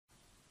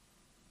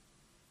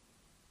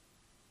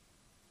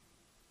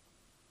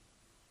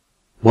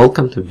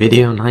Welcome to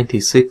video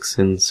 96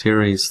 in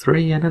series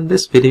 3, and in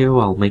this video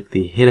I'll make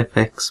the hit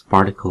effects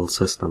particle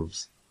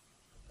systems.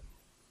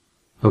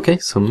 Okay,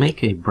 so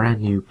make a brand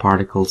new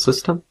particle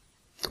system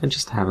and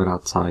just have it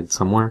outside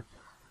somewhere,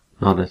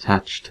 not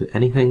attached to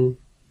anything.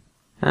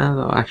 And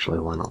actually,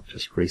 why not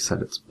just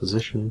reset its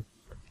position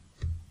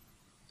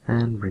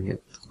and bring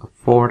it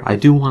forward. I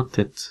do want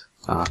it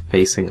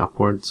facing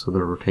upwards so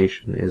the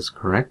rotation is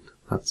correct.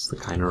 That's the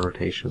kind of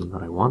rotation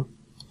that I want.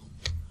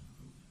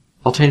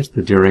 I'll change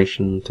the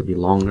duration to be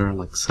longer,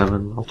 like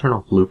 7. I'll turn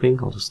off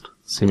looping. I'll just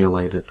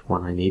simulate it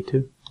when I need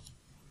to.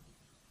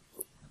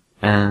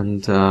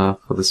 And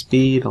for the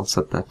speed, I'll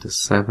set that to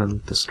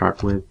 7 to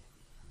start with.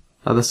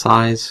 The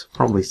size,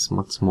 probably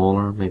much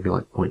smaller, maybe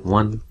like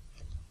 0.1.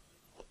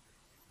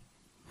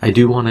 I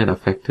do want it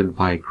affected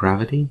by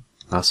gravity,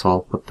 so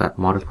I'll put that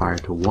modifier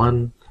to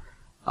 1.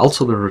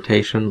 Also the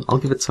rotation, I'll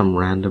give it some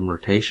random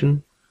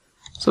rotation.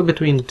 So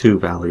between two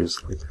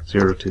values, like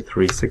 0 to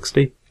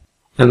 360.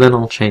 And then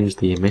I'll change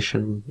the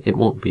emission. It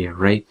won't be a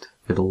rate,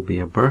 it'll be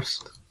a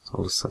burst. So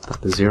I'll just set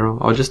that to 0.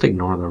 I'll just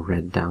ignore the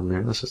red down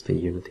there, that's just a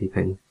Unity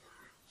thing.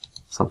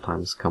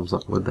 Sometimes comes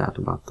up with that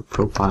about the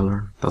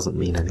profiler. Doesn't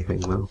mean anything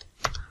though.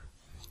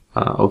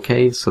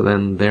 Okay, so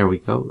then there we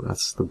go.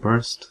 That's the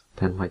burst,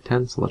 10 by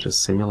 10. So let's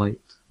just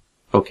simulate.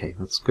 Okay,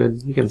 that's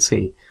good. You can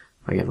see,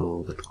 if I get a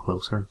little bit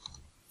closer,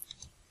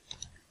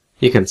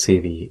 you can see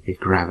the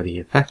gravity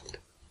effect.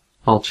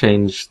 I'll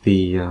change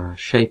the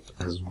shape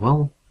as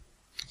well.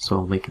 So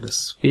I'll make it a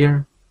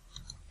sphere,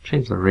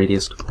 change the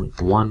radius to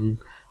 0.1.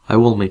 I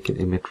will make it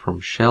emit from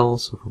shell,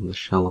 so from the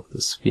shell of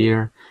the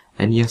sphere,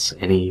 and yes,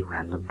 any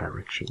random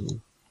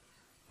direction.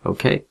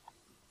 Okay,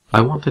 I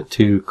want it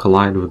to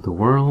collide with the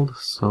world,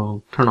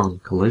 so turn on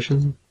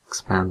collision,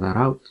 expand that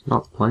out,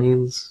 not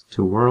planes,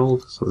 to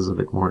world, so this is a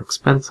bit more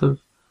expensive,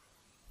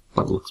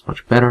 but looks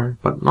much better,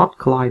 but not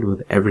collide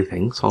with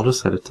everything, so I'll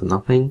just set it to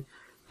nothing.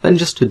 Then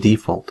just to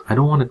default, I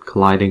don't want it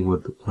colliding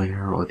with the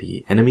player or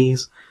the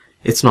enemies.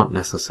 It's not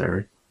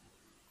necessary.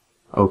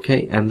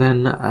 Okay, and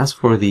then as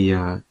for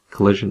the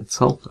collision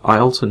itself, I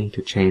also need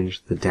to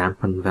change the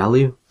dampen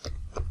value.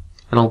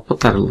 And I'll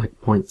put that at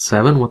like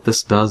 0.7. What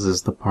this does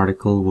is the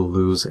particle will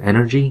lose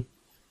energy.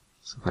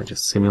 So if I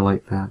just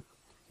simulate that,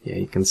 yeah,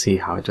 you can see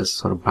how it just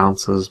sort of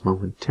bounces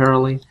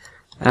momentarily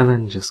and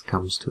then just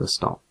comes to a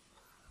stop.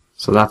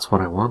 So that's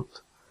what I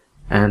want.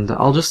 And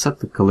I'll just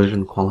set the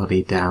collision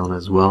quality down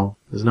as well.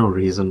 There's no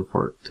reason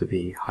for it to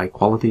be high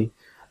quality.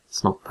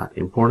 It's not that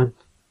important.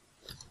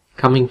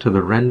 Coming to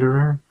the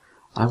renderer,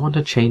 I want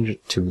to change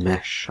it to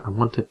mesh. I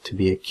want it to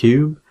be a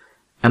cube,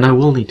 and I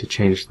will need to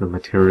change the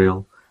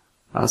material.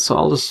 So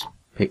I'll just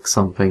pick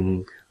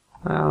something.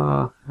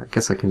 I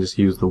guess I can just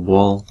use the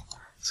wall.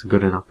 It's a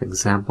good enough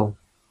example.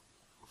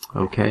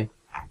 Okay.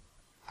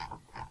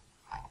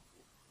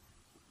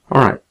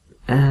 Alright,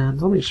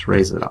 and let me just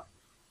raise it up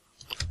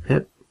a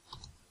bit.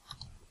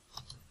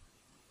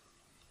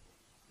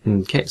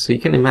 Okay, so you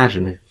can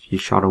imagine if you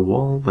shot a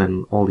wall,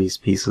 then all these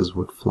pieces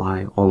would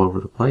fly all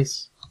over the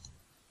place.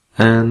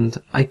 And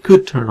I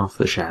could turn off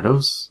the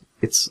shadows.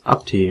 It's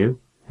up to you.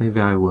 Maybe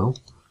I will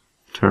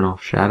turn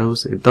off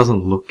shadows. It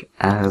doesn't look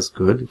as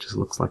good. It just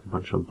looks like a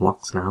bunch of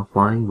blocks now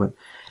flying. But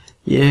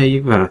yeah,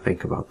 you've got to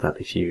think about that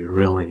if you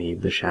really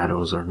need the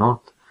shadows or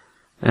not.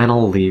 And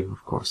I'll leave,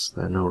 of course,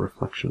 the no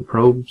reflection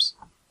probes.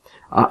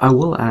 I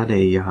will add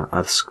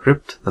a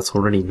script that's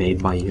already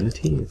made by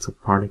Unity. It's a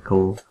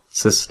particle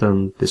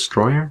system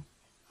destroyer.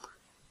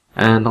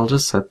 And I'll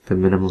just set the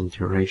minimum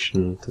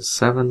duration to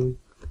 7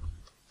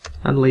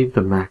 and leave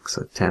the max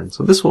at 10.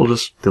 So this will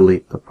just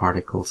delete the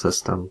particle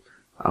system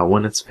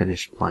when it's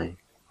finished playing.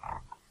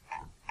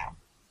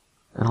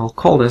 And I'll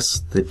call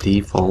this the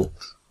default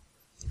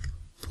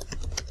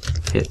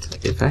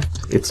hit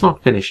effect. It's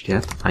not finished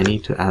yet. I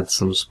need to add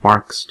some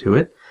sparks to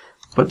it.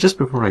 But just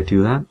before I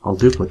do that, I'll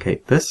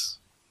duplicate this.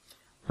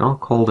 And I'll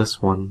call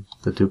this one,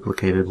 the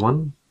duplicated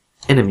one,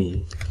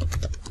 enemy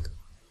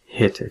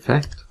hit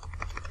effect.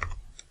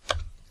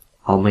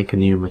 I'll make a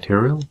new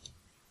material.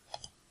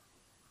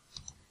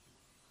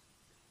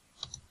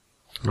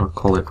 And I'll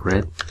call it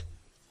red.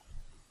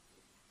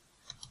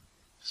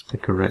 Just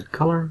pick a red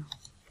color.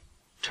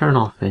 Turn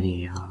off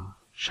any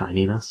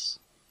shininess.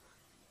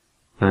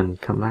 Then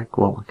come back.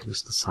 Well, I can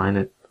just assign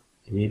it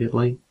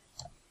immediately.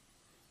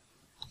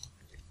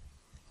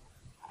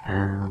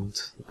 And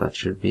that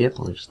should be it.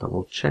 Let me just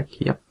double check.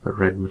 Yep, the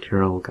red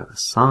material got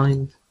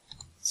assigned.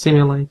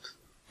 Simulate.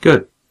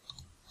 Good.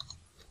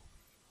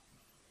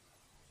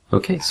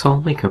 Okay, so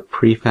I'll make a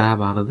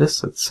prefab out of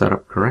this. It's set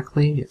up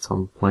correctly. It's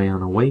on play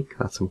on awake.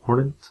 That's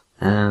important.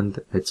 And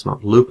it's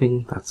not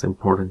looping. That's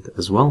important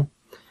as well.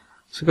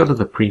 So go to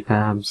the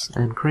prefabs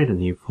and create a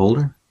new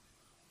folder.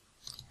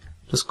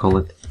 Just call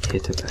it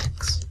hit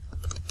effects.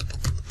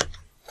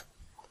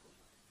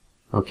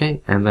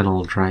 Okay, and then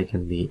I'll drag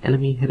in the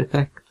enemy hit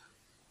effect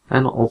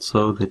and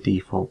also the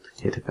default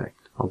hit effect.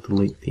 I'll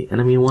delete the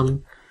enemy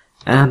one,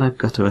 and I've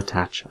got to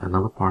attach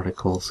another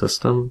particle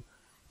system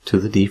to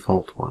the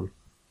default one.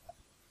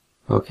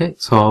 Okay,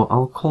 so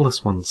I'll call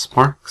this one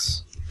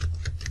Sparks.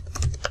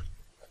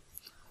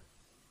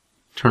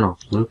 turn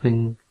off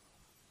looping,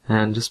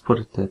 and just put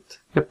it at,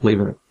 yep, leave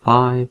it at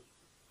 5.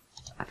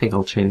 I think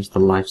I'll change the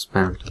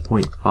lifespan to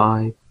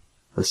 0.5,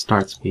 the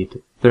start speed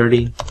to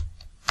 30,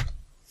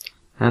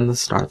 and the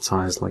start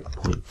size like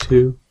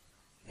 0.2.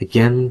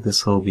 Again,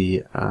 this will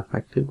be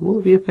affected. Will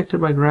it be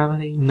affected by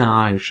gravity? No,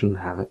 I shouldn't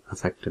have it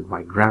affected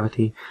by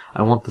gravity.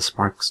 I want the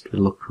sparks to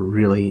look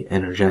really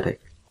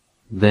energetic.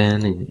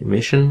 Then in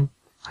emission,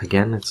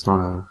 again, it's not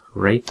a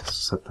rate,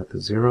 set that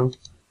to 0.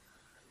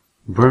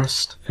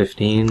 Burst,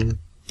 15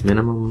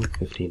 minimum,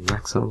 15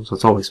 maximum, so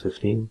it's always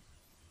 15.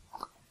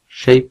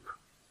 Shape,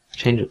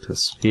 change it to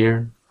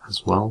sphere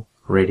as well,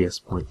 radius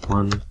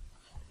 0.1.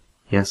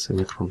 Yes,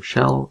 emit from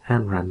shell,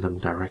 and random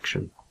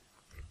direction.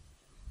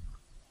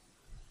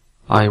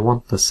 I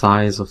want the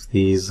size of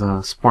these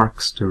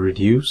sparks to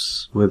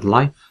reduce with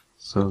life,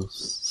 so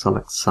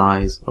select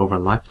size over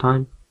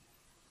lifetime.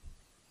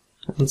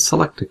 And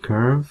select a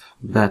curve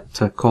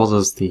that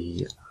causes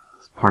the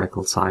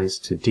particle size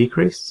to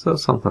decrease, so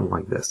something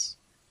like this.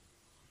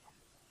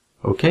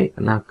 Okay,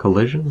 and now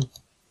collision.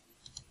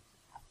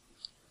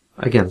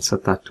 Again,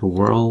 set that to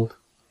world,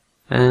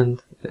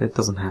 and it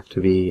doesn't have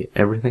to be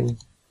everything.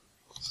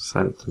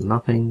 Set it to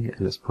nothing,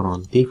 and just put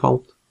on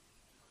default.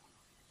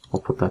 I'll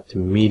put that to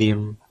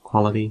medium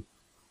quality.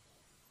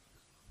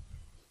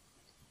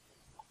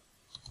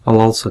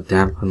 I'll also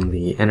dampen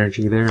the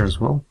energy there as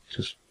well.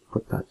 Just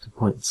put that to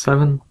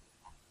 0.7.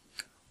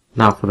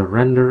 Now for the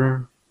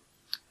renderer,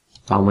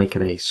 I'll make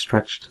it a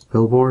stretched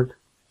billboard,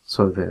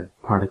 so the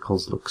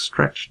particles look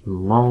stretched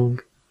and long.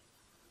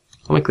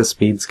 I'll make the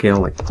speed scale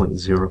like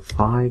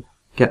 0.05.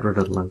 Get rid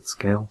of the length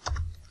scale,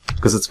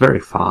 because it's very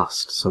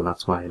fast, so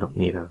that's why I don't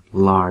need a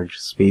large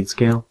speed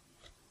scale.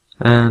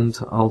 And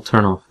I'll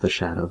turn off the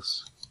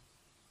shadows.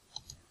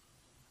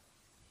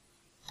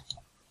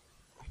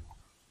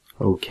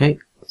 Okay,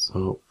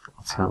 so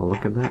let's have a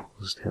look at that.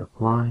 Just hit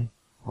apply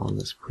on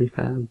this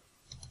prefab.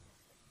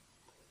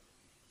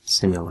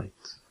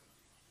 Simulate.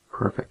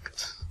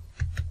 Perfect.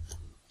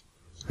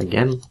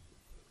 Again.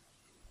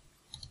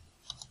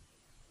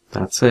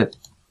 That's it.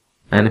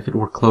 And if it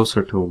were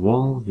closer to a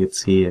wall, you'd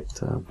see it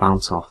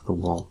bounce off the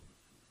wall,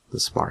 the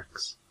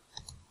sparks.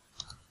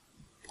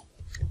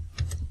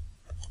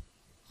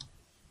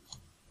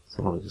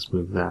 So I'll just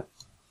move that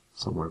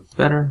somewhere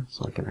better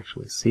so I can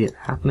actually see it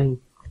happening.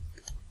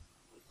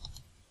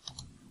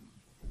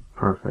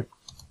 Perfect.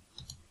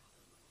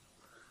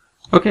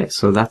 Okay,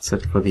 so that's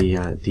it for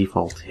the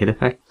default hit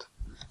effect.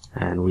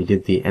 And we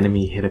did the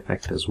enemy hit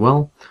effect as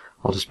well.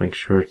 I'll just make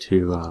sure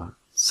to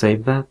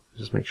save that.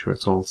 Just make sure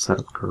it's all set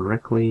up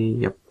correctly.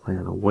 Yep,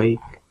 plan awake.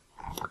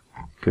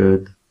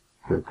 Good,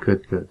 good,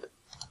 good, good.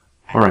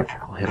 Alright,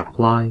 I'll hit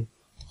apply.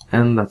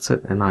 And that's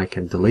it, and I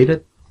can delete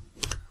it.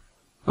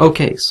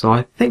 Okay, so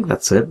I think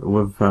that's it.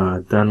 We've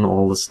done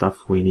all the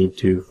stuff we need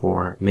to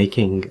for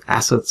making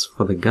assets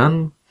for the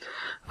gun.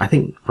 I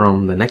think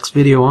from the next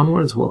video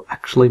onwards, we'll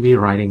actually be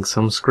writing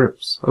some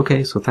scripts.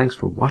 Okay, so thanks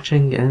for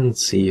watching, and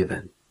see you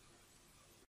then.